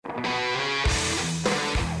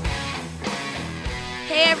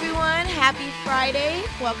Happy Friday.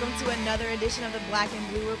 Welcome to another edition of the Black and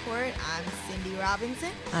Blue Report. I'm Cindy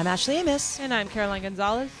Robinson. I'm Ashley Amos. And I'm Caroline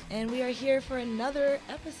Gonzalez. And we are here for another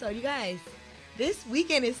episode. You guys, this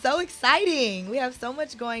weekend is so exciting. We have so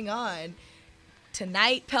much going on.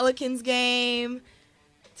 Tonight, Pelicans game.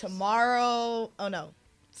 Tomorrow,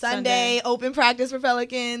 Sunday, open practice for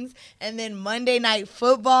Pelicans. And then Monday night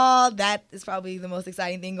football. That is probably the most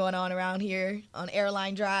exciting thing going on around here on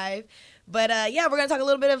Airline Drive. But, we're going to talk a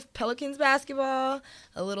little bit of Pelicans basketball,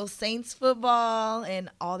 a little Saints football, and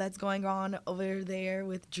all that's going on over there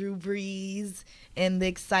with Drew Brees and the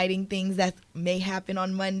exciting things that may happen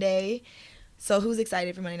on Monday. So who's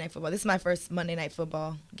excited for Monday Night Football? This is my first Monday Night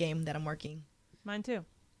Football game that I'm working. Mine too.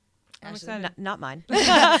 I'm Ashley? excited. Not mine.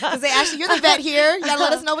 Ashley, you're the vet here. You got to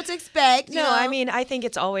let us know what to expect. No, I mean, I think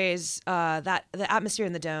it's always that the atmosphere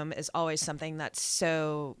in the Dome is always something that's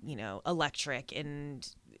so, electric, and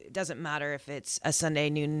it doesn't matter if it's a Sunday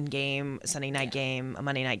noon game, a Sunday night game, a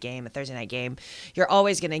Monday night game, a Thursday night game. You're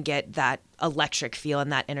always going to get that electric feel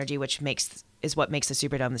and that energy, which is what makes the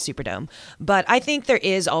Superdome the Superdome. But I think there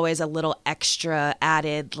is always a little extra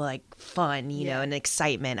added fun, and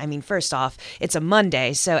excitement. I mean, first off, it's a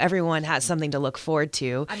Monday, so everyone has something to look forward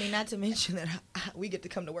to. I mean, not to mention that we get to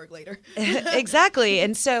come to work later. Exactly.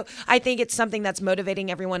 And so I think it's something that's motivating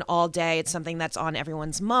everyone all day. It's something that's on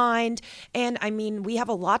everyone's mind. And I mean, we have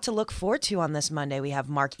a lot to look forward to on this Monday. We have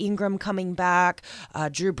Mark Ingram coming back,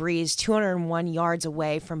 Drew Brees 201 yards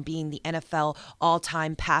away from being the NFL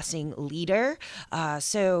all-time passing leader. And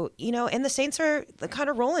the Saints are kind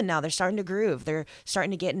of rolling now. They're starting to groove. They're starting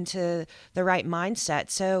to get into the right mindset.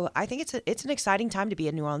 So I think it's an exciting time to be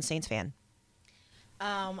a New Orleans Saints fan.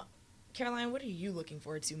 Caroline, what are you looking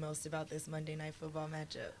forward to most about this Monday Night Football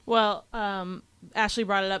matchup? Well, Ashley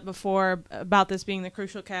brought it up before about this being the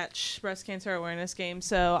Crucial Catch breast cancer awareness game.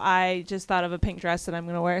 So I just thought of a pink dress that I'm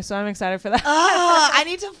going to wear. So I'm excited for that. I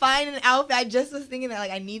need to find an outfit. I just was thinking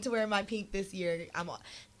that I need to wear my pink this year.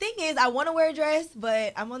 Thing is, I want to wear a dress,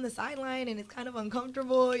 but I'm on the sideline and it's kind of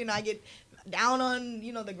uncomfortable. I get down on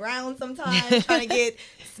the ground sometimes trying to get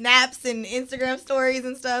snaps and Instagram stories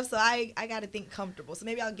and stuff, so I gotta think comfortable. So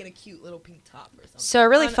maybe I'll get a cute little pink top or something. So a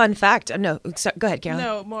really fun fact. Go ahead, Caroline.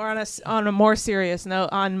 No, more on a more serious note.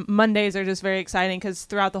 On Mondays are just very exciting because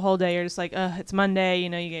throughout the whole day you're just like, it's Monday. You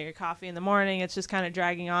get your coffee in the morning. It's just kind of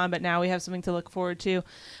dragging on. But now we have something to look forward to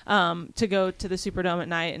go to the Superdome at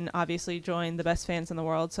night and obviously join the best fans in the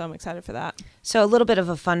world. So I'm excited for that. So a little bit of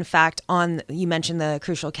a fun fact you mentioned the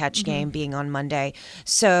Crucial Catch game being on Monday.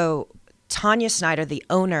 So Tanya Snyder, the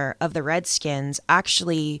owner of the Redskins,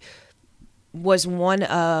 actually was one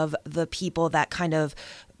of the people that kind of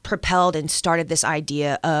propelled and started this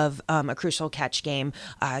idea of a Crucial Catch game.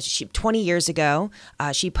 20 years ago,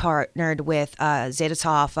 she partnered with Zeta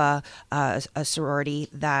Tau Alpha, a sorority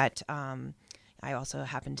that I also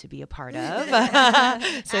happen to be a part of.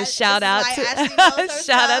 So shout out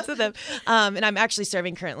to them. And I'm actually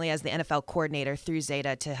serving currently as the NFL coordinator through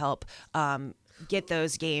Zeta to help get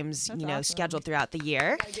those games, awesome, scheduled throughout the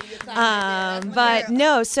year.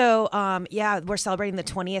 We're celebrating the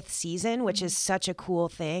 20th season, which is such a cool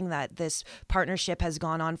thing that this partnership has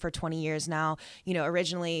gone on for 20 years now.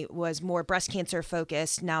 Originally was more breast cancer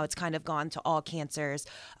focused. Now it's kind of gone to all cancers.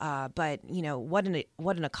 But what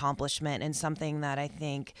an accomplishment, and something that I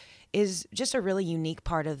think is just a really unique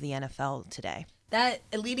part of the NFL today. That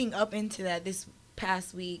leading up into that, this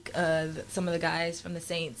past week, some of the guys from the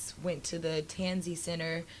Saints went to the Tansy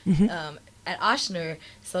Center at Ochsner.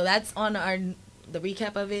 So that's on the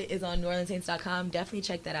recap of it is on NewOrleansSaints.com. Definitely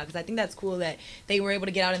check that out, because I think that's cool that they were able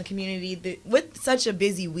to get out in the community with such a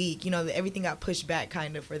busy week. Everything got pushed back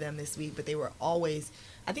kind of for them this week, but they were always,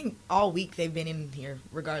 I think all week they've been in here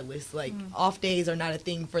regardless. Off days are not a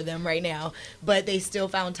thing for them right now, but they still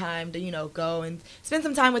found time to, go and spend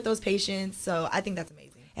some time with those patients. So I think that's amazing.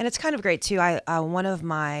 And it's kind of great too. One of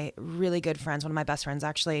my really good friends, one of my best friends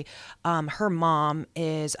actually, her mom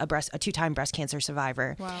is a 2-time breast cancer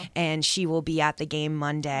survivor. Wow. And she will be at the game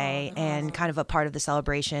Monday and kind of a part of the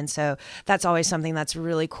celebration. So that's always something that's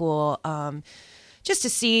really cool. Just to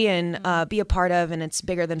see and be a part of, and it's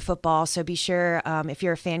bigger than football. So be sure, if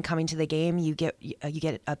you're a fan coming to the game, you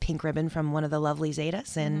get a pink ribbon from one of the lovely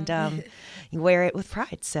Zetas, and you wear it with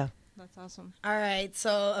pride. So. That's awesome. All right,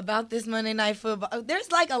 so about this Monday Night Football, there's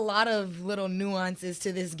a lot of little nuances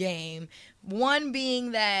to this game. One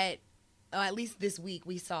being that, at least this week,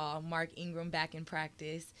 we saw Mark Ingram back in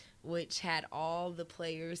practice, which had all the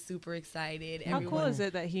players super excited. How cool is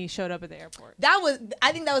it that he showed up at the airport?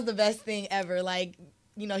 I think that was the best thing ever.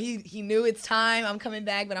 He knew it's time. I'm coming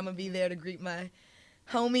back, but I'm going to be there to greet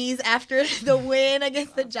homies after the win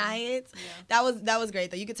against the Giants. Yeah. That was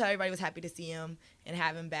great though. You could tell everybody was happy to see him and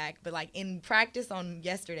have him back. But like in practice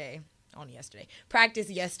practice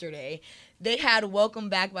yesterday, they had welcome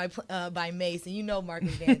back by Mace, and you know Mark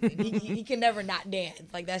is dancing. he can never not dance.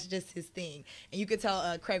 Like that's just his thing. And you could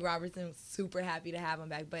tell Craig Robertson was super happy to have him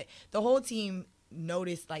back. But the whole team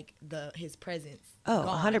noticed like his presence. Oh,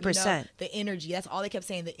 100%. The energy. That's all they kept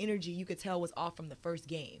saying. The energy you could tell was off from the first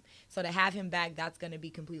game. So to have him back, that's going to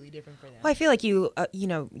be completely different for them. Well, I feel like you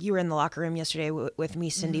were in the locker room yesterday with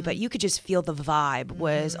me, Cindy, but you could just feel the vibe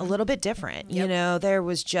was a little bit different. Yep. You know, there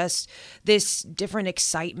was just this different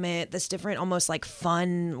excitement, this different almost like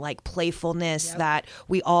fun, like playfulness that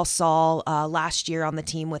we all saw last year on the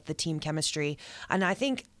team with the team chemistry. And I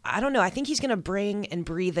think he's going to bring and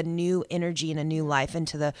breathe a new energy and a new life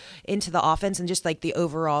into the offense and just like the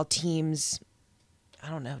overall team's, I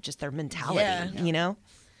don't know, just their mentality, you know?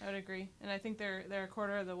 I would agree. And I think they're a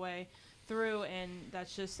quarter of the way through, and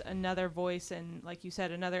that's just another voice and, like you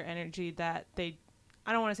said, another energy that they,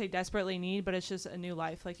 I don't want to say desperately need, but it's just a new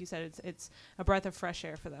life. Like you said, it's a breath of fresh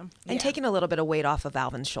air for them. And taking a little bit of weight off of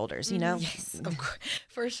Alvin's shoulders, you know? Yes, of course,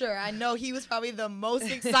 for sure. I know he was probably the most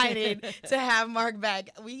excited to have Mark back.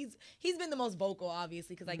 He's been the most vocal,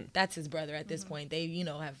 obviously, because like that's his brother at this point. They,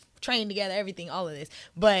 have trained together, everything, all of this.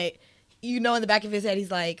 But, in the back of his head, he's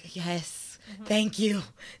like, yes, thank you.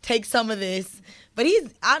 Take some of this. But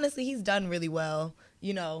he's done really well,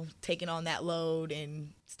 taking on that load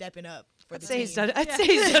and stepping up. I'd say he's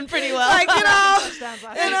done pretty well. Like, he's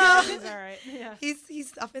all right. Yeah.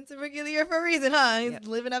 He's offensive rookie of the year for a reason, huh? He's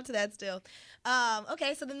living up to that still.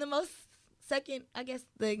 Okay, so then the most second, I guess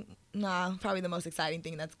probably the most exciting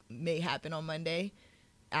thing that may happen on Monday,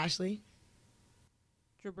 Ashley.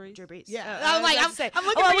 Drew Brees. Yeah, I'm looking for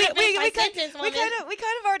we kind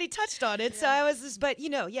of already touched on it. Yeah. So I was just, but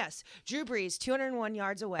yes, Drew Brees, 201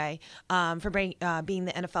 yards away from being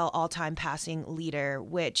the NFL all-time passing leader.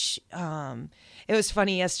 Which it was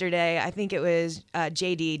funny yesterday. I think it was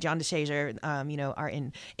JD John DeShazier, our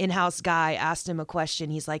in-house guy, asked him a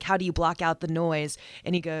question. He's like, "How do you block out the noise?"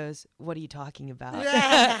 And he goes, "What are you talking about?"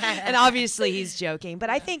 And obviously he's joking.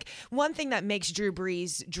 But I think one thing that makes Drew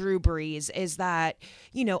Brees is that,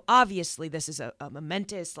 obviously this is a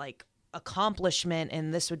momentous accomplishment,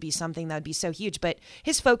 and this would be something that would be so huge, but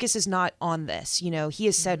his focus is not on this. He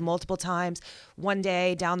has said multiple times, one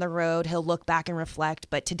day down the road he'll look back and reflect,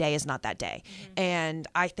 but today is not that day. And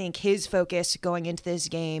I think his focus going into this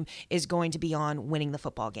game is going to be on winning the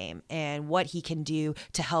football game and what he can do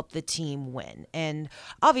to help the team win. And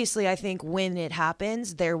obviously I think when it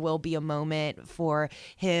happens, there will be a moment for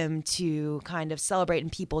him to kind of celebrate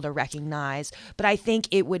and people to recognize, but I think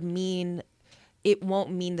it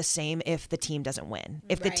won't mean the same if the team doesn't win.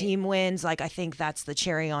 If the team wins, I think that's the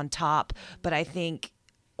cherry on top. But I think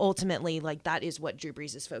ultimately, that is what Drew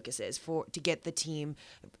Brees' focus is, to get the team,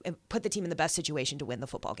 put the team in the best situation to win the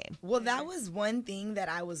football game. Well, that was one thing that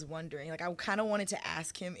I was wondering. I kind of wanted to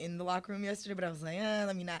ask him in the locker room yesterday, but I was like,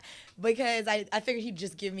 let me not. Because I figured he'd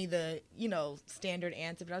just give me the, standard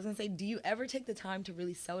answer. But I was going to say, do you ever take the time to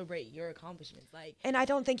really celebrate your accomplishments? And I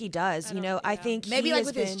don't think he does. I think maybe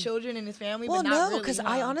with his children and his family, well, but not really. No, because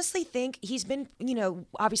I honestly think he's been,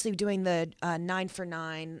 obviously doing the 9 for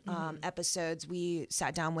 9 episodes. We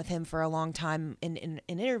sat down with him for a long time in an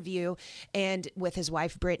interview, and with his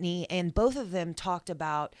wife Brittany, and both of them talked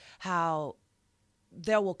about how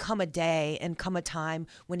there will come a day and come a time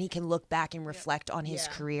when he can look back and reflect on his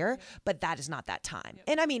career, but that is not that time.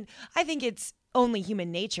 And I mean, I think it's only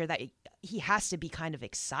human nature that he has to be kind of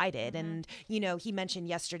excited. And, he mentioned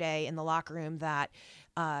yesterday in the locker room that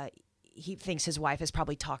he thinks his wife has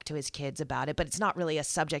probably talked to his kids about it, but it's not really a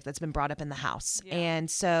subject that's been brought up in the house. Yeah.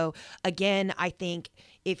 And so, again, I think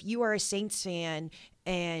if you are a Saints fan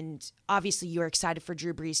and obviously you're excited for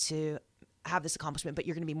Drew Brees to have this accomplishment, but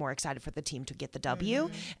you're going to be more excited for the team to get the W.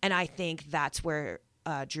 And I think that's where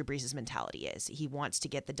Drew Brees' mentality is. He wants to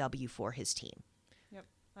get the W for his team.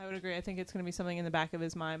 I would agree. I think it's going to be something in the back of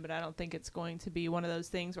his mind, but I don't think it's going to be one of those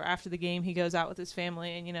things where after the game he goes out with his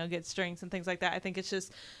family and, gets drinks and things like that. I think it's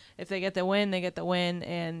just if they get the win, they get the win,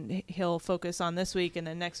 and he'll focus on this week and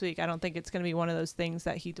then next week. I don't think it's going to be one of those things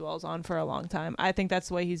that he dwells on for a long time. I think that's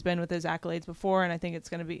the way he's been with his accolades before, and I think it's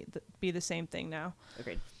going to be the same thing now.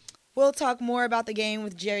 Agreed. We'll talk more about the game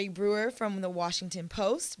with Jerry Brewer from the Washington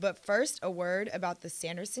Post, but first a word about the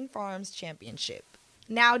Sanderson Farms Championship.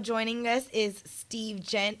 Now joining us is Steve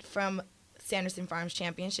Gent from Sanderson Farms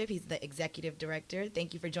Championship. He's the executive director.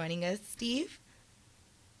 Thank you for joining us, Steve.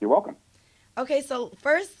 You're welcome. Okay, so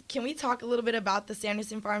first, can we talk a little bit about the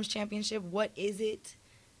Sanderson Farms Championship? What is it?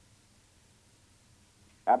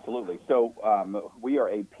 Absolutely. So we are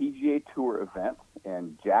a PGA Tour event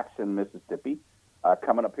in Jackson, Mississippi,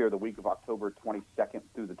 coming up here the week of October 22nd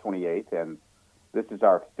through the 28th. And this is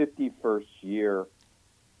our 51st year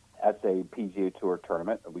as a PGA Tour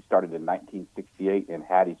tournament. We started in 1968 in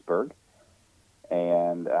Hattiesburg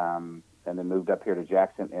and then moved up here to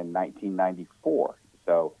Jackson in 1994.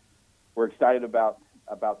 So we're excited about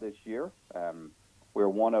this year. We're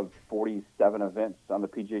one of 47 events on the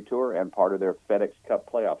PGA Tour and part of their FedEx Cup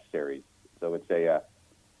Playoff Series. So it's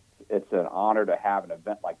an honor to have an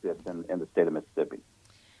event like this in the state of Mississippi.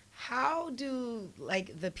 How do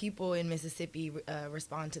the people in Mississippi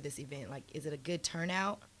respond to this event? Is it a good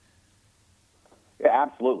turnout? Yeah,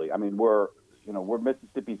 absolutely. I mean, we're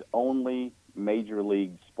Mississippi's only major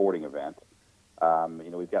league sporting event.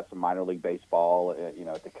 We've got some minor league baseball,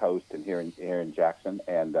 at the coast and here in Jackson,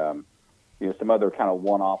 and some other kind of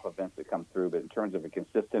one-off events that come through. But in terms of a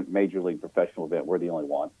consistent major league professional event, we're the only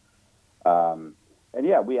one.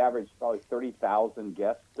 We average probably 30,000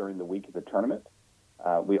 guests during the week of the tournament.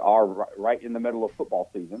 We are right in the middle of football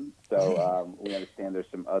season, so we understand there's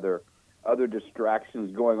some other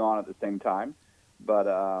distractions going on at the same time. But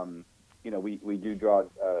we do draw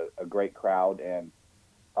a great crowd, and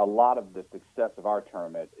a lot of the success of our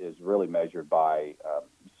tournament is really measured by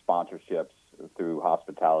sponsorships through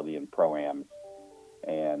hospitality and pro-ams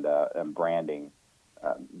and branding,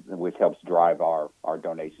 which helps drive our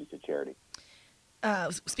donations to charity.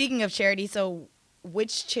 Speaking of charity, so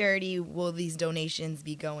which charity will these donations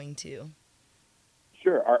be going to?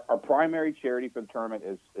 Sure. Our primary charity for the tournament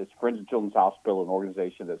is Friends of Children's Hospital, an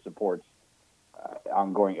organization that supports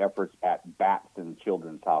ongoing efforts at Batson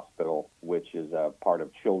Children's Hospital, which is a part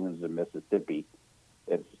of Children's in Mississippi.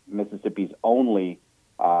 It's Mississippi's only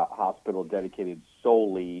hospital dedicated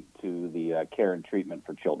solely to the care and treatment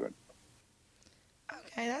for children.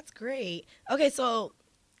 Okay, that's great. Okay, so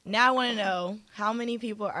now I want to know how many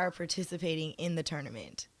people are participating in the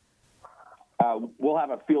tournament. We'll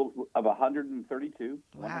have a field of 132,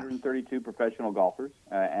 Wow. 132 professional golfers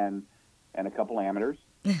and a couple amateurs.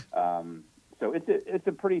 So it's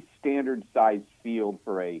a pretty standard sized field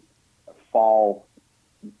for a fall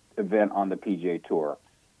event on the PGA Tour.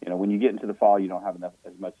 When you get into the fall, you don't have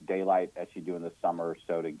as much daylight as you do in the summer.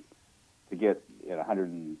 So to get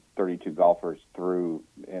 132 golfers through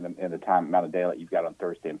in the amount of daylight you've got on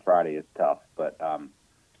Thursday and Friday is tough. But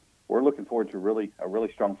we're looking forward to a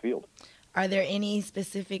really strong field. Are there any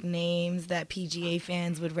specific names that PGA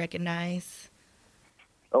fans would recognize?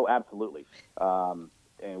 Oh, absolutely. And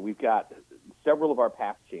we've got several of our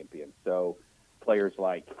past champions. So players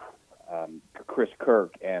like Chris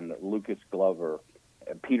Kirk and Lucas Glover,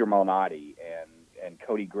 and Peter Malnati, and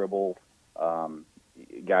Cody Gribble,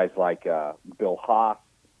 guys like Bill Haas,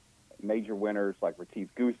 major winners like Retief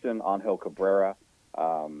Goosen, Angel Cabrera.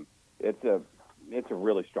 It's a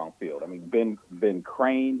really strong field. I mean, Ben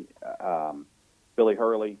Crane, Billy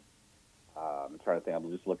Hurley. I'm trying to think.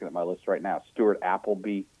 I'm just looking at my list right now. Stuart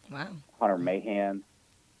Appleby, Wow. Hunter Mahan,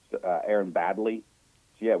 Aaron Badley.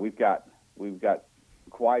 So yeah, we've got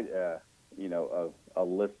quite a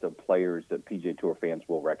list of players that PGA Tour fans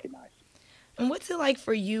will recognize. And what's it like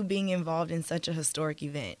for you being involved in such a historic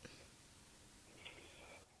event?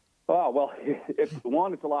 Oh, well, it's a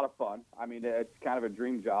lot of fun. I mean, it's kind of a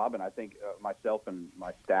dream job, and I think myself and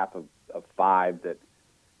my staff of 5 that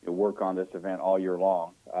work on this event all year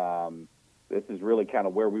long, this is really kind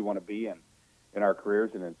of where we want to be in our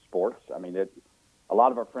careers and in sports. I mean, a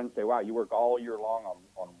lot of our friends say, wow, you work all year long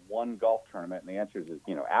on one golf tournament, and the answer is,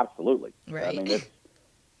 absolutely. Right. I mean, it's,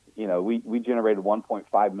 we generated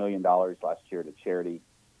 $1.5 million last year to charity.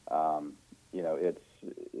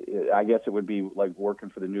 I guess it would be like working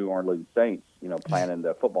for the New Orleans Saints, planning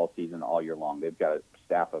the football season all year long. They've got a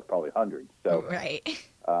staff of probably hundreds. So right.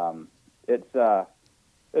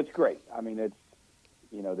 It's great. I mean,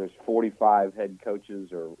 there's 45 head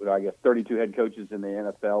coaches, or I guess 32 head coaches in the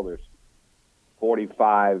NFL. There's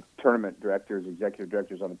 45 tournament directors, executive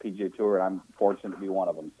directors on the PGA Tour, and I'm fortunate to be one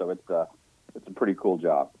of them. So it's a pretty cool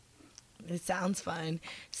job. It sounds fun.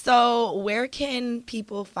 So where can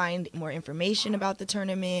people find more information about the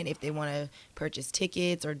tournament if they want to purchase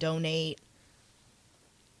tickets or donate?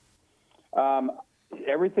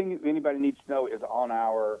 Everything anybody needs to know is on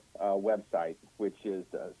our website, which is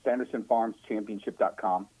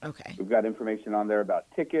SandersonFarmsChampionship.com. Okay. We've got information on there about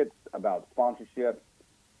tickets, about sponsorships,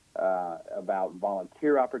 about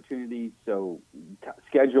volunteer opportunities, so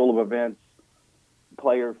schedule of events.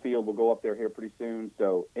 Player field will go up there here pretty soon.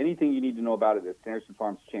 So anything you need to know about it is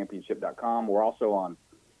SandersonFarmsChampionship.com. We're also on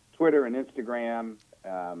Twitter and Instagram.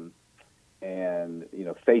 and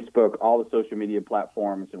Facebook, all the social media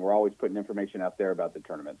platforms, and we're always putting information out there about the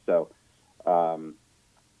tournament. So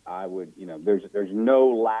I would, there's no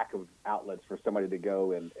lack of outlets for somebody to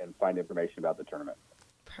go and find information about the tournament.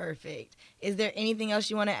 Perfect. Is there anything else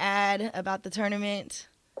you want to add about the tournament?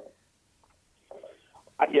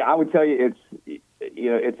 Yeah, I would tell you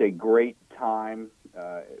it's a great time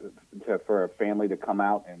for a family to come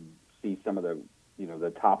out and see some of the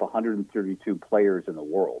top 132 players in the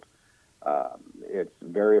world. It's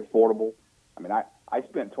very affordable. I mean, I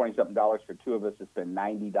spent $20-something for two of us to spend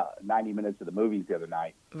 90 minutes of the movies the other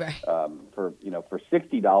night. Right. For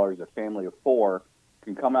 $60, a family of four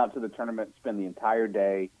can come out to the tournament, spend the entire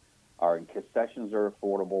day. Our concessions are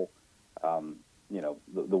affordable.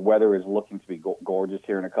 The weather is looking to be gorgeous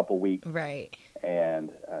here in a couple weeks. Right.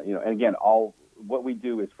 And and again, all what we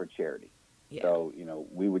do is for charity. Yeah. So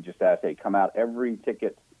we would just ask, hey, come out. Every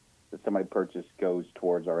ticket that somebody purchased goes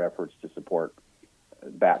towards our efforts to support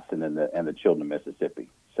Batson and the children of Mississippi.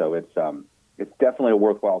 So it's definitely a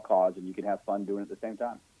worthwhile cause, and you can have fun doing it at the same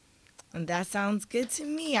time. And that sounds good to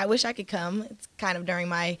me. I wish I could come. It's kind of during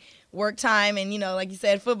my work time and, like you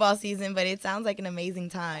said, football season, but it sounds like an amazing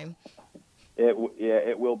time. It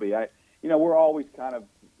will be. We're always kind of,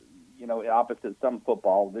 opposite some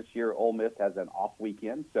football. This year, Ole Miss has an off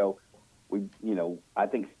weekend, so I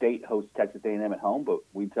think State hosts Texas A&M at home, but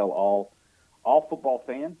we tell all football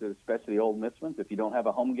fans, especially Ole Miss ones, if you don't have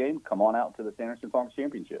a home game, come on out to the Sanderson Farms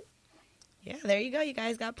Championship. Yeah, there you go. You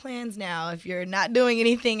guys got plans now if you're not doing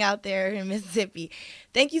anything out there in Mississippi.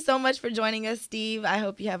 Thank you so much for joining us, Steve. I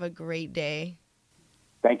hope you have a great day.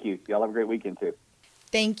 Thank you. Y'all have a great weekend, too.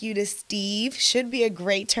 Thank you to Steve. Should be a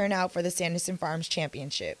great turnout for the Sanderson Farms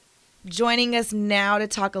Championship. Joining us now to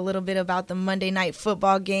talk a little bit about the Monday night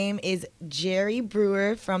football game is Jerry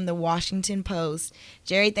Brewer from the Washington Post.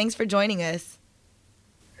 Jerry, thanks for joining us.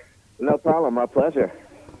 No problem. My pleasure.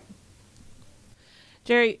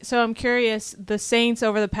 Jerry, so I'm curious, the Saints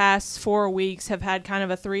over the past 4 weeks have had kind of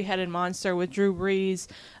a three-headed monster with Drew Brees,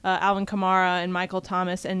 Alvin Kamara, and Michael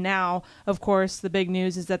Thomas, and now, of course, the big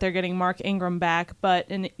news is that they're getting Mark Ingram back, but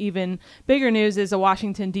an even bigger news is a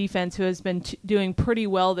Washington defense who has been doing pretty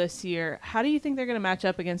well this year. How do you think they're going to match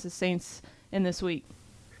up against the Saints in this week?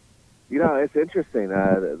 It's interesting.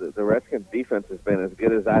 The Redskins defense has been as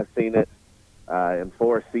good as I've seen it in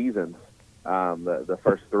 4 seasons. The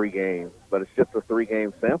first 3 games, but it's just a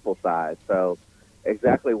 3-game sample size. So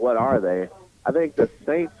exactly what are they? I think the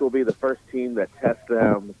Saints will be the first team that tests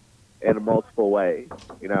them in multiple ways,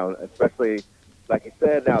 especially like you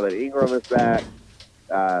said, now that Ingram is back,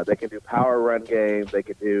 they can do power run game. They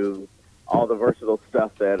can do all the versatile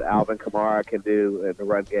stuff that Alvin Kamara can do in the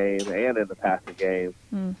run game and in the passing game.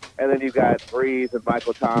 And then you've got Brees and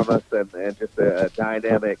Michael Thomas and just a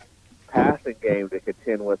dynamic passing game to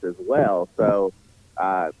contend with as well. So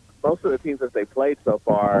most of the teams that they played so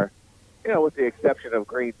far, with the exception of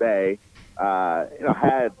Green Bay,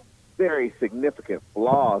 had very significant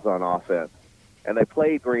flaws on offense. And they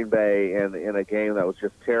played Green Bay in a game that was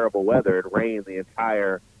just terrible weather. It rained the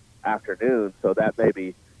entire afternoon, so that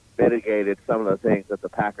maybe mitigated some of the things that the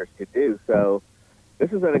Packers could do. So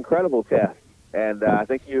this is an incredible test. And I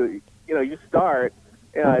think you start,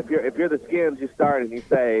 if you're the Skins, you start and you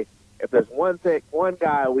say, if there's one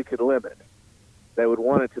guy we could limit, they would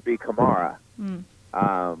want it to be Kamara.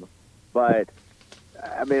 But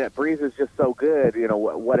I mean, Brees is just so good.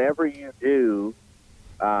 Whatever you do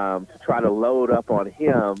to try to load up on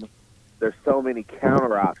him, there's so many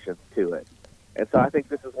counter options to it. And so I think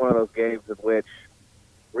this is one of those games in which,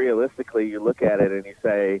 realistically, you look at it and you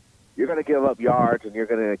say, you're going to give up yards and you're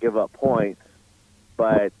going to give up points,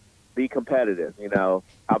 but be competitive. How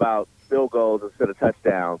about field goals instead of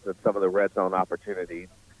touchdowns and some of the red zone opportunities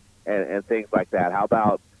and things like that? How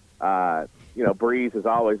about, Brees has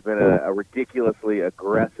always been a ridiculously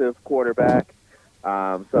aggressive quarterback.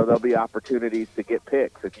 So there'll be opportunities to get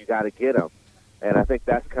picks if you got to get them. And I think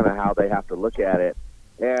that's kind of how they have to look at it.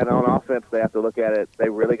 And on offense, they have to look at it. They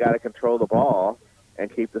really got to control the ball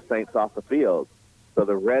and keep the Saints off the field. So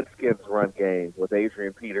the Redskins run game with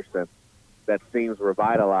Adrian Peterson that seems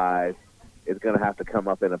revitalized is going to have to come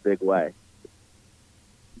up in a big way.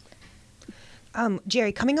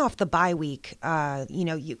 Jerry, coming off the bye week, I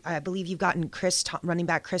believe you've gotten running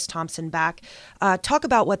back Chris Thompson back. Talk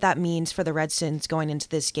about what that means for the Redskins going into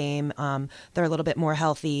this game. They're a little bit more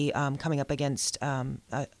healthy coming up against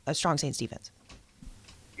a strong Saints defense.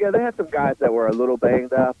 Yeah, they had some guys that were a little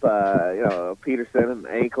banged up. Peterson, an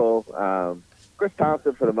ankle. Chris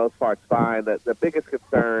Thompson, for the most part, is fine. The biggest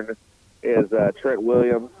concern is Trent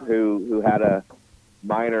Williams, who had a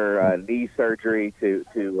minor knee surgery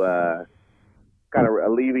to kind of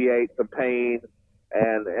alleviate some pain.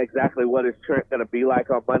 And exactly what is Trent going to be like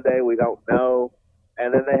on Monday, we don't know.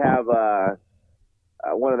 And then they have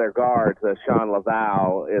one of their guards, Sean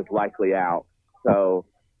Laval, is likely out. So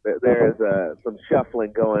there is some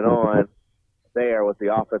shuffling going on there with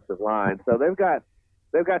the offensive line. So they've got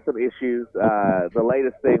some issues. The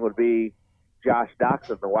latest thing would be Josh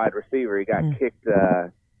Doxson, the wide receiver. He got kicked,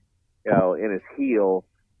 in his heel,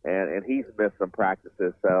 and he's missed some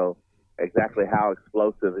practices. So exactly how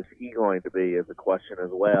explosive is he going to be is a question as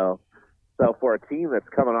well. So for a team that's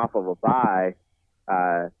coming off of a bye,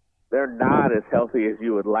 they're not as healthy as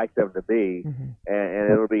you would like them to be,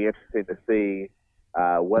 and it'll be interesting to see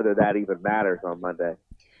whether that even matters on Monday.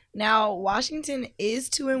 Now, Washington is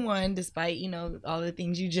 2-1, despite, all the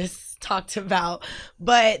things you just talked about.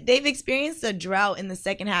 But they've experienced a drought in the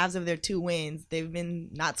second halves of their 2 wins. They've been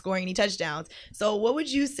not scoring any touchdowns. So what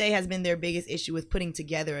would you say has been their biggest issue with putting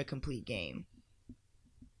together a complete game?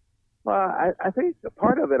 Well, I think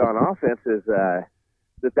part of it on offense is that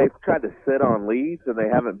they've tried to sit on leads and they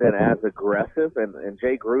haven't been as aggressive. And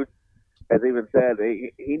Jay Gruden has even said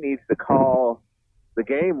he needs to call the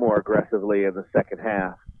game more aggressively in the second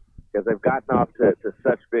half, because they've gotten off to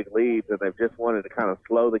such big leads and they've just wanted to kind of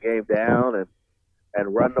slow the game down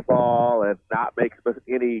and run the ball and not make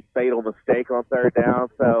any fatal mistake on third down.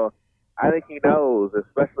 So I think he knows,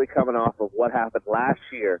 especially coming off of what happened last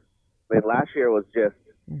year. I mean, last year was just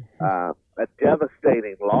a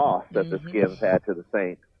devastating loss that the Skins had to the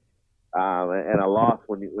Saints, and a loss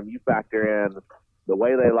when you factor in the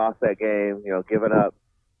way they lost that game, giving up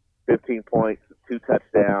 15 points, 2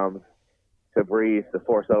 touchdowns to Breeze to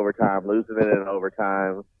force overtime, losing it in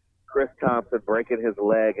overtime. Chris Thompson breaking his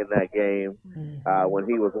leg in that game when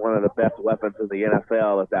he was one of the best weapons in the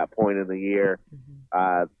NFL at that point in the year.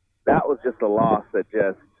 That was just a loss that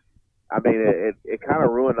it kind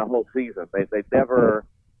of ruined the whole season. They never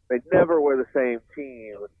were the same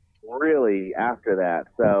team really after that.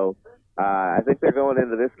 So I think they're going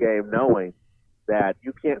into this game knowing that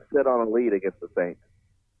you can't sit on a lead against the Saints.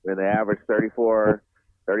 I mean, they average 34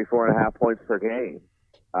 and a half points per game.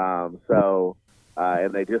 And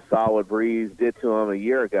they just saw what Breeze did to them a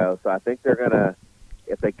year ago. So I think they're going to,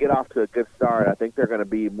 if they get off to a good start, I think they're going to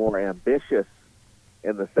be more ambitious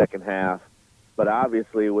in the second half. But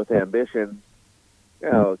obviously with ambition,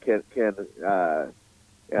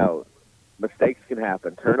 mistakes can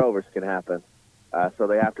happen, turnovers can happen. So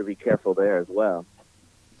they have to be careful there as well.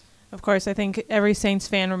 Of course, I think every Saints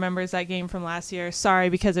fan remembers that game from last year. Sorry,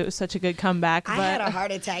 because it was such a good comeback. I had a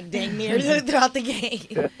heart attack dang near throughout the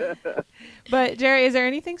game. But, Jerry, is there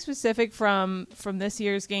anything specific from this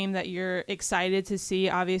year's game that you're excited to see?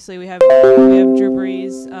 Obviously, we have Drew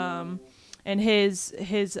Brees and his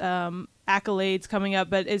accolades coming up.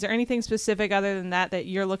 But is there anything specific other than that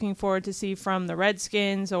you're looking forward to see from the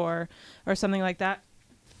Redskins or something like that?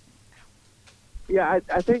 Yeah,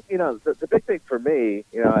 I think, the big thing for me,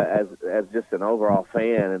 as just an overall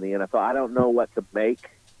fan in the NFL, I don't know what to make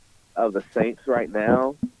of the Saints right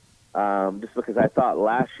now, just because I thought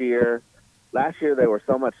last year they were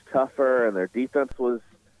so much tougher and their defense was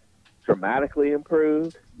dramatically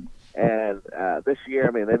improved. And this year,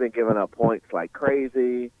 I mean, they've been giving up points like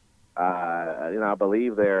crazy. I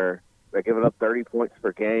believe they're giving up 30 points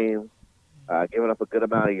per game. Giving up a good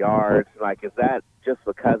amount of yards. Like, is that just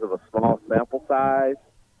because of a small sample size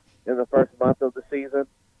in the first month of the season?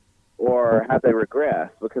 Or have they regressed?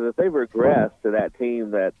 Because if they've regressed to that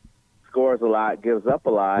team that scores a lot, gives up a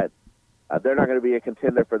lot, they're not going to be a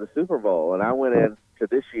contender for the Super Bowl. And I went into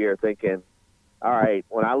this year thinking, all right,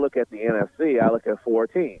 when I look at the NFC, I look at 4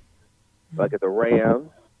 teams. I look at the Rams,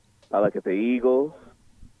 I look at the Eagles,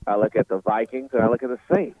 I look at the Vikings, and I look at the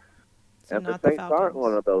Saints. So and if the Saints aren't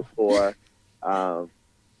one of those 4,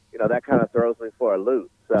 that kind of throws me for a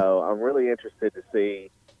loop. So I'm really interested to see,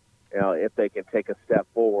 if they can take a step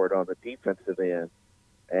forward on the defensive end.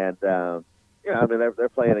 And, they're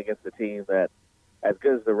playing against a team that, as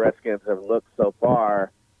good as the Redskins have looked so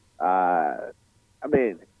far, a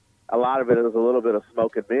lot of it is a little bit of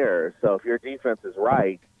smoke and mirrors. So if your defense is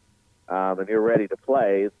right and you're ready to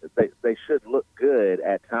play, they should look good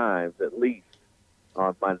at times, at least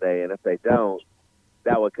on Monday. And if they don't,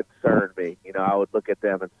 that would concern me. I would look at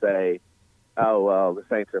them and say, oh, well, the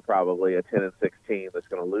Saints are probably a 10-6 team that's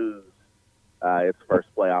going to lose its first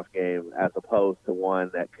playoff game, as opposed to one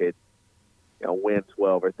that could, win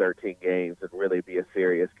 12 or 13 games and really be a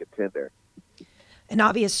serious contender. An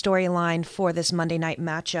obvious storyline for this Monday night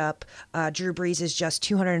matchup, Drew Brees is just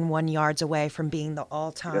 201 yards away from being the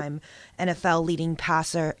all-time NFL leading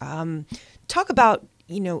passer. Talk about,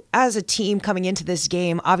 as a team coming into this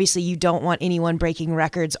game, obviously you don't want anyone breaking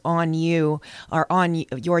records on you or on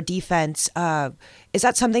your defense. Is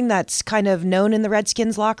that something that's kind of known in the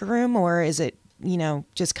Redskins locker room, or is it,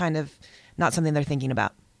 just kind of not something they're thinking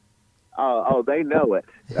about? Oh, they know it.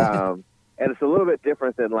 And it's a little bit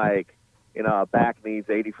different than a back needs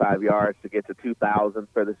 85 yards to get to 2,000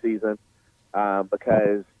 for the season.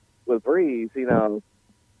 Because with Brees, you'd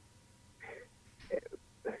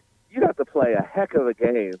have to play a heck of a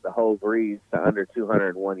game to hold Brees to under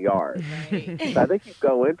 201 yards. Right. So I think you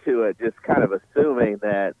go into it just kind of assuming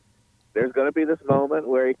that there's going to be this moment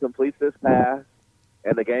where he completes this pass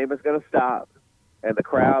and the game is going to stop, and the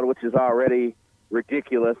crowd, which is already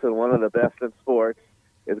ridiculous and one of the best in sports,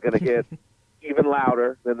 is going to get even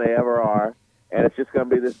louder than they ever are, and it's just going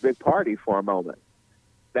to be this big party for a moment.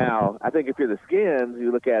 Now, I think if you're the Skins,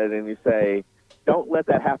 you look at it and you say, don't let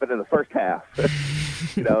that happen in the first half.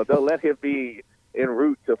 Don't let him be en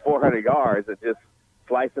route to 400 yards and just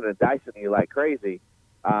slicing and dicing you like crazy.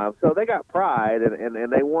 So they got pride,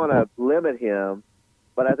 and they want to limit him,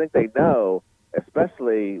 but I think they know,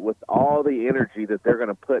 especially with all the energy that they're going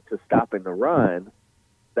to put to stopping the run,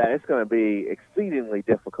 that it's going to be exceedingly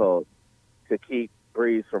difficult to keep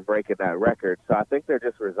Brees from breaking that record. So I think they're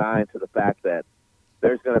just resigned to the fact that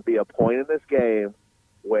there's going to be a point in this game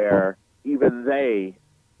where even they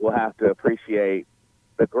will have to appreciate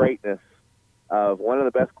the greatness of one of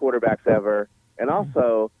the best quarterbacks ever, and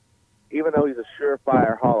also, even though he's a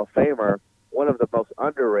surefire Hall of Famer, one of the most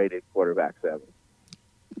underrated quarterbacks ever.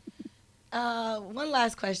 One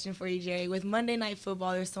last question for you, Jerry. With Monday Night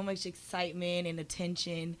Football, there's so much excitement and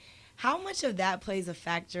attention. How much of that plays a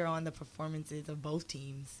factor on the performances of both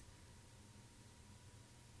teams?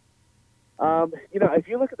 If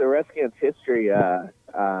you look at the Redskins' history,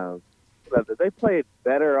 they played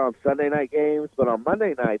better on Sunday night games, but on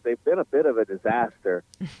Monday night, they've been a bit of a disaster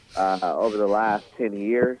over the last 10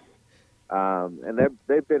 years. And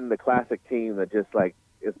they've been the classic team that just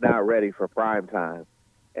is not ready for prime time.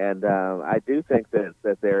 And I do think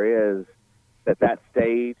that there is that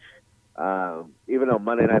stage, even though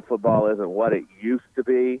Monday Night Football isn't what it used to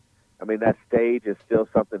be, I mean, that stage is still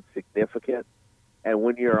something significant. And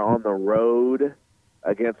when you're on the road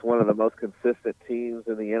against one of the most consistent teams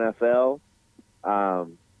in the NFL,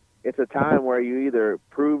 it's a time where you either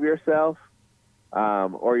prove yourself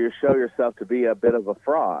or you show yourself to be a bit of a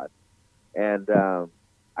fraud. And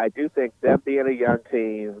I do think them being a young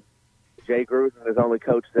team, Jay Gruden has only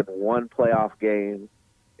coached in one playoff game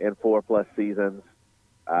in 4+ seasons.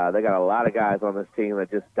 They got a lot of guys on this team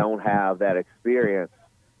that just don't have that experience.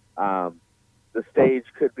 The stage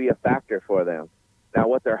could be a factor for them. Now,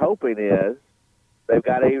 what they're hoping is they've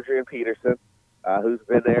got Adrian Peterson, who's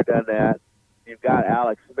been there, done that. You've got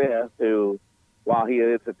Alex Smith, who, while he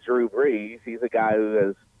is a Drew Brees, he's a guy who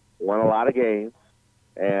has won a lot of games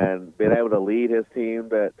and been able to lead his team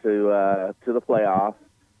to the playoffs.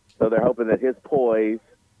 So they're hoping that his poise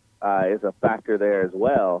is a factor there as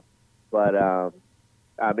well. But,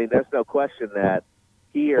 there's no question that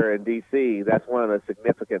here in D.C., that's one of the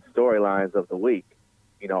significant storylines of the week.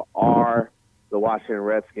 Are the Washington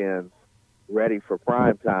Redskins ready for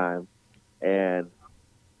prime time? And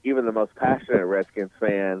even the most passionate Redskins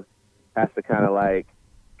fan has to kind of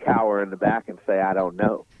cower in the back and say, I don't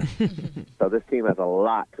know. So this team has a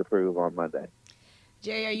lot to prove on Monday.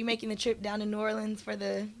 Jerry, are you making the trip down to New Orleans for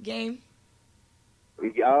the game?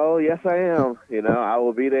 Oh, yes, I am. I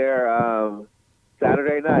will be there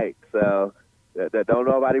Saturday night. So don't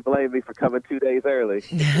nobody blame me for coming 2 days early.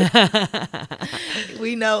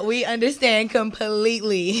 We understand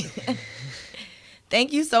completely.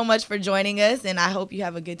 Thank you so much for joining us, and I hope you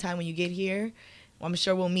have a good time when you get here. I'm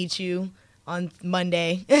sure we'll meet you on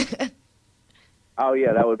Monday. Oh,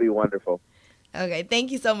 yeah, that would be wonderful. Okay,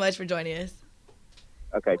 thank you so much for joining us.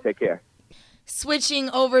 Okay, take care. Switching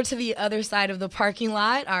over to the other side of the parking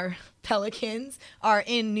lot, our Pelicans are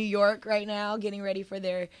in New York right now getting ready for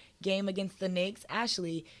their game against the Knicks.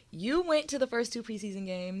 Ashley, you went to the first 2 preseason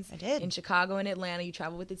games. I did. In Chicago and Atlanta. You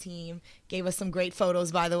traveled with the team. Gave us some great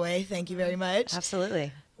photos, by the way. Thank you very much.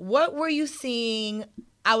 Absolutely. What were you seeing,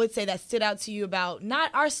 I would say, that stood out to you about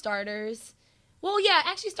not our starters? Well, yeah,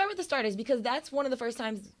 actually start with the starters, because that's one of the first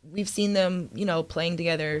times we've seen them, playing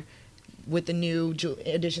together with the new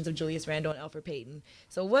additions of Julius Randle and Elfrid Payton.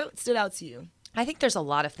 So what stood out to you? I think there's a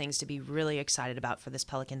lot of things to be really excited about for this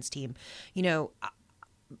Pelicans team.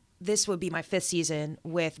 This would be my 5th season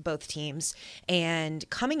with both teams. And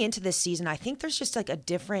coming into this season, I think there's just a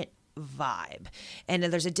different vibe and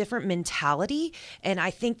there's a different mentality, and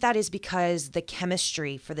I think that is because the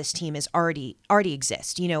chemistry for this team is already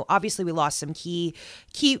exists. Obviously we lost some key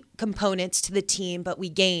components to the team, but we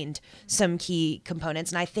gained some key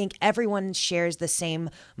components, and I think everyone shares the same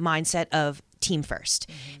mindset of team first.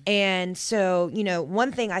 And so,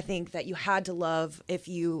 one thing I think that you had to love if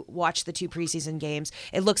you watch the 2 preseason games,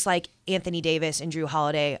 it looks like Anthony Davis and Drew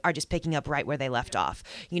Holiday are just picking up right where they left off.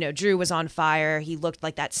 Drew was on fire. He looked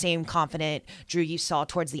like that same confident Drew you saw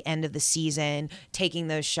towards the end of the season, taking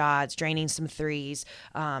those shots, draining some threes.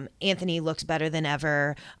 Anthony looked better than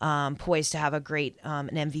ever, poised to have a great an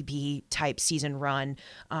MVP type season run.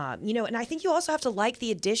 And I think you also have to like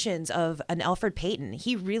the additions of an Elfrid Payton.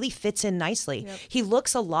 He really fits in nicely. Yep. He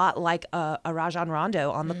looks a lot like a Rajon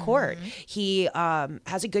Rondo on the court. He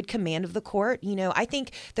has a good command of the court. I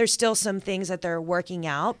think there's still some things that they're working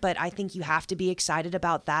out, but I think you have to be excited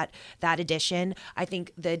about that addition. I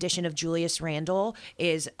think the addition of Julius Randle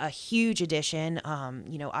is a huge addition.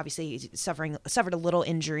 Obviously he suffered a little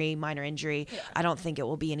minor injury. Yeah. I don't think it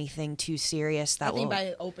will be anything too serious. I think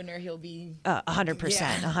by opener he'll be 100%,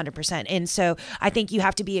 100%. And so I think you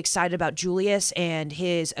have to be excited about Julius and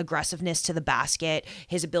his aggressiveness to the basket,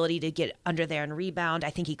 his ability to get under there and rebound. I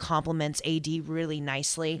think he complements AD really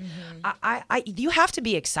nicely. You have to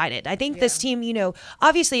be excited. I think this team,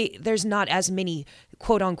 obviously there's not as many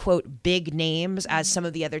quote unquote big names as some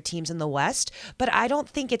of the other teams in the West, but I don't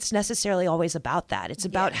think it's necessarily always about that. It's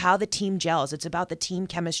about how the team gels. It's about the team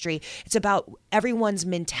chemistry. It's about everyone's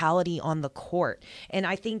mentality on the court. And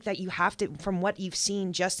I think that you have to, from what you've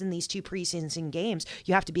seen just in these 2 preseason games,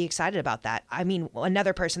 you have to be excited about that. I mean,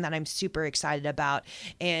 another person that I'm super excited about,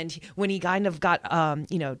 and when he kind of got,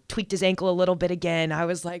 tweaked his ankle a little bit again, I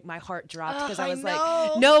was like, my heart dropped because I was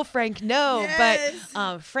like, no, Frank, no. Yes.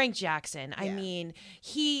 But Frank Jackson, I mean,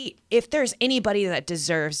 if there's anybody that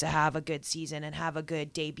deserves to have a good season and have a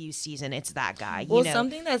good debut season, it's that guy. Well,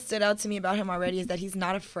 something that stood out to me about him already is that he's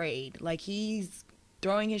not afraid. Like, he's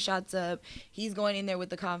throwing his shots up. He's going in there with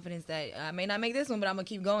the confidence that I may not make this one, but I'm going to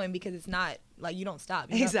keep going because it's not like you don't stop.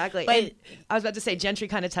 Exactly. But and I was about to say, Gentry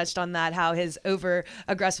kind of touched on that, how his over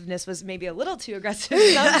aggressiveness was maybe a little too aggressive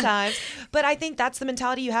sometimes. But I think that's the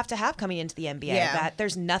mentality you have to have coming into the NBA, that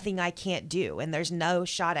there's nothing I can't do and there's no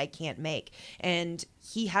shot I can't make. And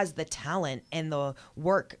he has the talent and the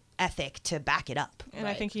work ethic to back it up. And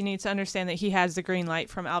I think you need to understand that he has the green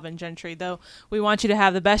light from Alvin Gentry. Though we want you to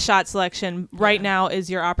have the best shot selection, right now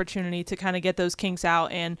is your opportunity to kind of get those kinks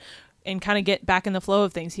out and kind of get back in the flow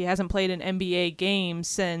of things. He hasn't played an NBA game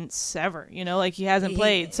since ever, he hasn't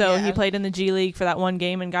played. So he played in the G League for that one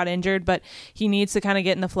game and got injured, but he needs to kind of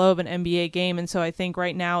get in the flow of an NBA game. And so I think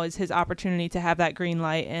right now is his opportunity to have that green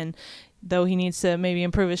light. And though he needs to maybe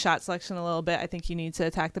improve his shot selection a little bit, I think he needs to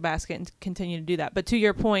attack the basket and continue to do that. But to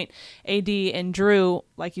your point, AD and Drew,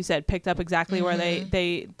 like you said, picked up exactly where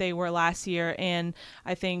they were last year. And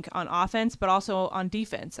I think on offense, but also on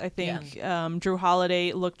defense, I think Drew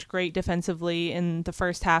Holiday looked great defensively in the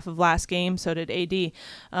first half of last game. So did AD.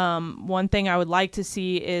 One thing I would like to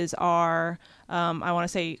see is our, I want to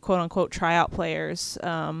say, quote unquote, tryout players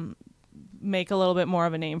make a little bit more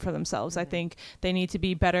of a name for themselves. I think they need to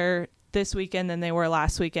be better this weekend than they were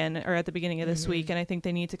last weekend or at the beginning of this week. And I think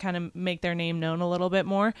they need to kind of make their name known a little bit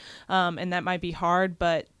more. And that might be hard,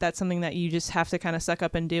 but that's something that you just have to kind of suck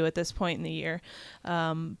up and do at this point in the year.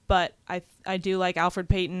 But I do like Elfrid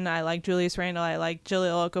Payton. I like Julius Randle. I like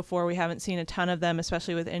Jahlil Okafor. We haven't seen a ton of them,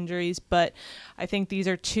 especially with injuries, but I think these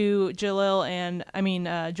are Julius and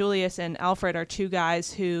Elfrid are 2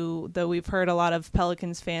 guys who, though we've heard a lot of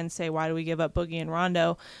Pelicans fans say, why do we give up Boogie and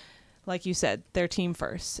Rondo? Like you said, they're team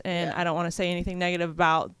first. And I don't want to say anything negative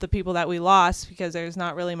about the people that we lost because there's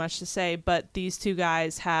not really much to say, but these 2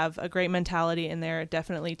 guys have a great mentality and they're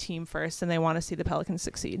definitely team first and they want to see the Pelicans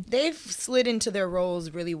succeed. They've slid into their roles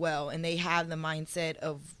really well and they have the mindset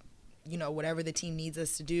of, whatever the team needs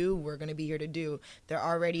us to do, we're going to be here to do. They're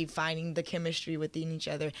already finding the chemistry within each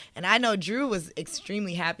other. And I know Drew was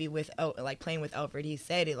extremely happy with, playing with Elfrid. He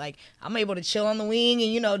said it, I'm able to chill on the wing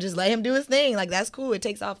and, just let him do his thing. That's cool. It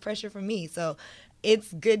takes off pressure from me. So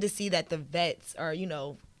it's good to see that the vets are,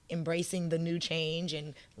 embracing the new change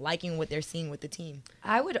and liking what they're seeing with the team.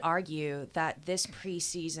 I would argue that this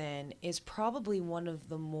preseason is probably one of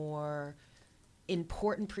the more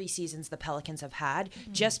important preseasons the Pelicans have had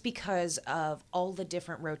just because of all the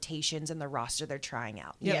different rotations in the roster they're trying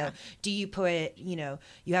out. You know, do you put, you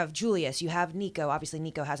have Julius, you have Nico. Obviously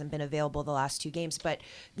Nico hasn't been available the last 2 games, but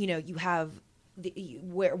you have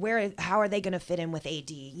how are they going to fit in with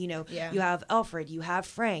AD? You have Elfrid, you have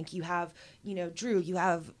Frank, you have, Drew, you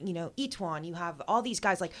have, Etuan, you have all these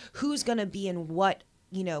guys, who's going to be in what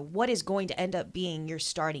what is going to end up being your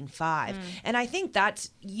starting five. And I think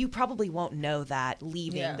you probably won't know that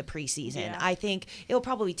leaving the preseason. Yeah. I think it'll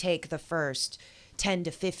probably take the first 10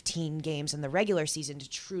 to 15 games in the regular season to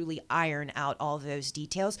truly iron out all of those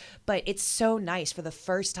details. But it's so nice. For the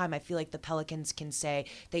first time, I feel like the Pelicans can say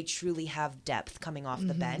they truly have depth coming off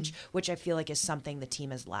the bench, which I feel like is something the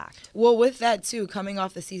team has lacked. Well, with that, too, coming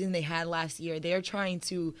off the season they had last year, they're trying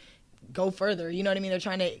to go further. You know what I mean? They're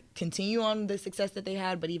trying to continue on the success that they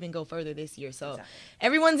had, but even go further this year. So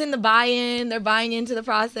everyone's in the buy-in. They're buying into the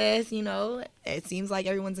process, It seems like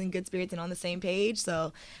everyone's in good spirits and on the same page.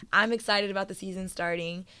 So I'm excited about the season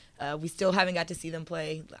starting. We still haven't got to see them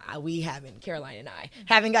play. We haven't, Caroline and I,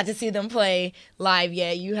 haven't got to see them play live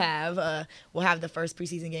yet. You have. We'll have the first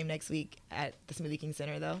preseason game next week at the Smoothie King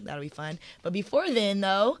Center, though. That'll be fun. But before then,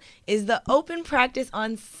 though, is the open practice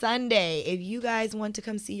on Sunday. If you guys want to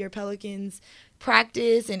come see your Pelicans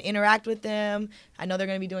practice and interact with them, I know they're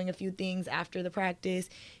going to be doing a few things after the practice.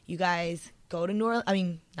 You guys go to not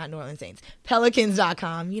New Orleans Saints,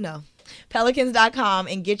 Pelicans.com, Pelicans.com,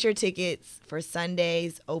 and get your tickets for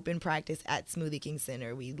Sunday's open practice at Smoothie King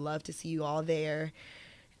Center. We'd love to see you all there,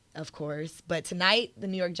 of course. But tonight, the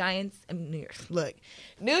New York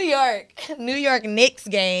Knicks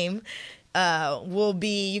game will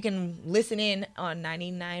be, you can listen in on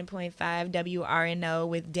 99.5 WRNO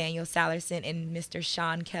with Daniel Salerson and Mr.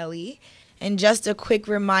 Sean Kelly. And just a quick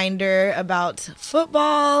reminder about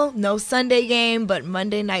football, no Sunday game, but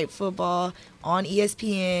Monday Night Football on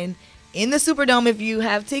ESPN in the Superdome. If you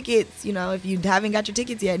have tickets, if you haven't got your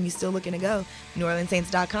tickets yet and you're still looking to go,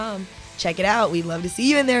 NewOrleansSaints.com. Check it out. We'd love to see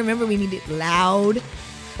you in there. Remember, we need it loud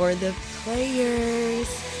for the players.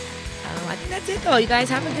 I think that's it, though. You guys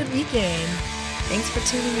have a good weekend. Thanks for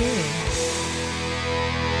tuning in.